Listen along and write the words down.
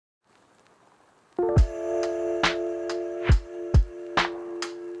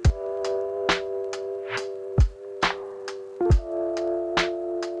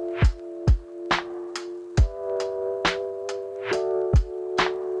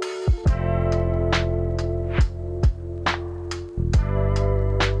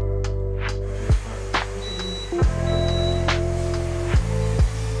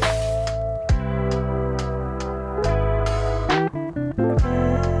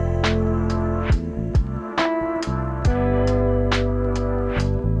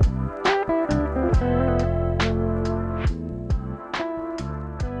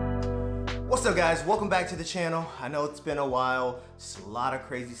guys, welcome back to the channel. I know it's been a while. Just a lot of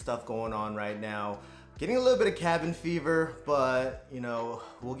crazy stuff going on right now. Getting a little bit of cabin fever, but you know,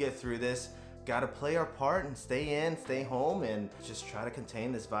 we'll get through this. Gotta play our part and stay in, stay home, and just try to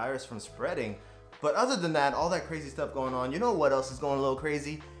contain this virus from spreading. But other than that, all that crazy stuff going on, you know what else is going a little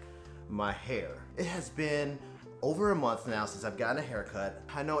crazy? My hair. It has been over a month now since I've gotten a haircut.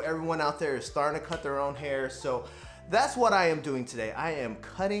 I know everyone out there is starting to cut their own hair, so that's what I am doing today. I am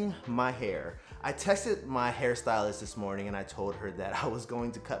cutting my hair. I texted my hairstylist this morning and I told her that I was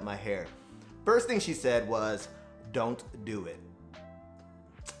going to cut my hair. First thing she said was, don't do it.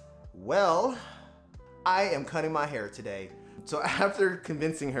 Well, I am cutting my hair today. So after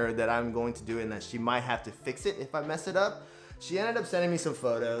convincing her that I'm going to do it and that she might have to fix it if I mess it up, she ended up sending me some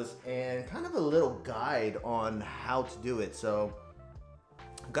photos and kind of a little guide on how to do it. So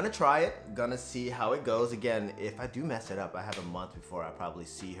I'm gonna try it, gonna see how it goes. Again, if I do mess it up, I have a month before I probably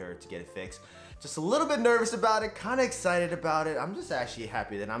see her to get it fixed. Just a little bit nervous about it, kind of excited about it. I'm just actually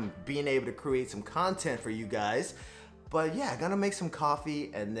happy that I'm being able to create some content for you guys. But yeah, gonna make some coffee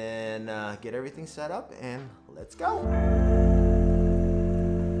and then get everything set up and let's go.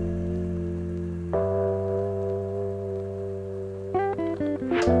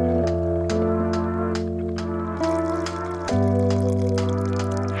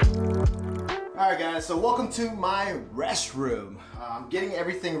 So welcome to my restroom. I'm getting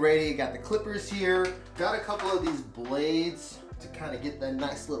everything ready. Got the clippers here. Got a couple of these blades to kind of get that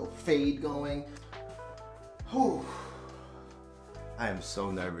nice little fade going. Whew. I am so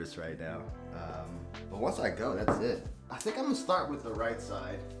nervous right now. But once I go, that's it. I think I'm gonna start with the right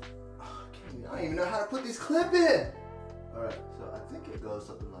side. Okay, I don't even know how to put these clip in. All right, so I think it goes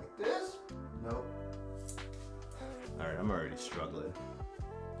something like this. Nope. All right, I'm already struggling.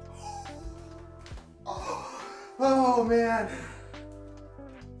 Oh man.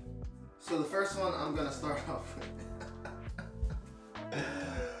 So the first one I'm gonna start off with.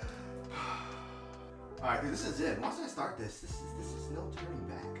 Alright, this is it. Once I start this is no turning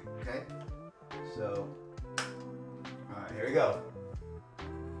back. Okay? So alright, here we go.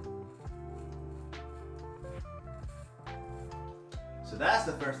 So that's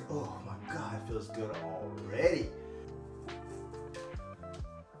the first. Oh my god, it feels good already.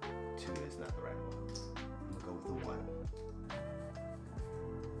 2 is not the right one.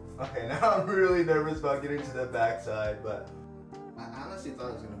 Okay, now I'm really nervous about getting to the back side, but I honestly thought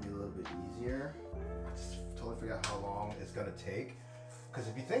it was going to be a little bit easier. I just totally forgot how long it's going to take. Because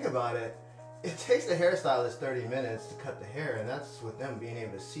if you think about it, it takes the hairstylist 30 minutes to cut the hair, and that's with them being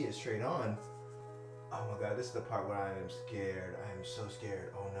able to see it straight on. Oh my god, this is the part where I am scared. I am so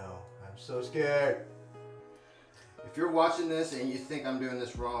scared. Oh no, I'm so scared. If you're watching this and you think I'm doing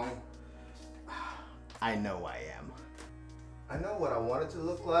this wrong, I know I am. I know what I want it to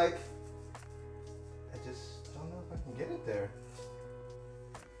look like. I just don't know if I can get it there.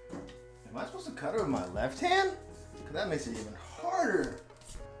 Am I supposed to cut it with my left hand? Because that makes it even harder.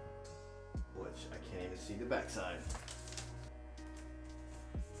 Which I can't even see the backside.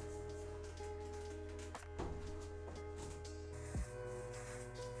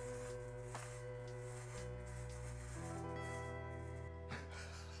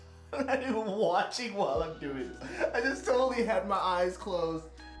 I'm not even watching while I'm doing this. I just totally had my eyes closed.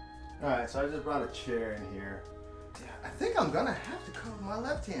 Alright, so I just brought a chair in here. I think I'm gonna have to cut with my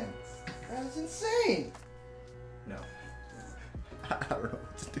left hand. That is insane. No. I don't know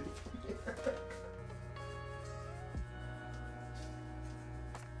what to do from here.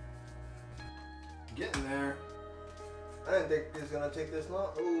 Getting there. I didn't think this was gonna take this long.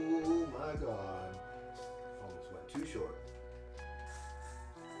 Oh my god. Almost went too short.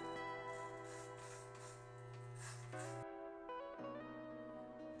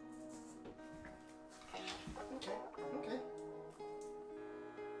 Okay.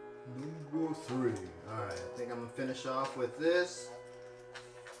 Number 3. Alright, I think I'm gonna finish off with this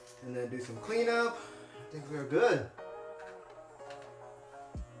and then do some cleanup. I think we're good.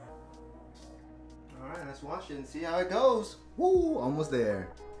 Alright, let's wash it and see how it goes. Woo, almost there.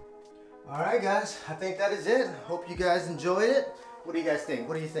 Alright guys, I think that is it. Hope you guys enjoyed it. What do you guys think?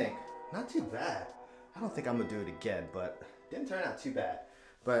 What do you think? Not too bad. I don't think I'm gonna do it again, but it didn't turn out too bad.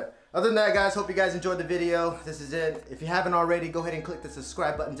 But other than that, guys, hope you guys enjoyed the video. This is it. If you haven't already, go ahead and click the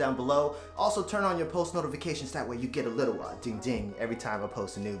subscribe button down below. Also, turn on your post notifications. That way you get a little ding ding every time I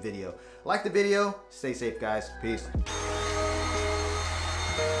post a new video. Like the video. Stay safe, guys. Peace.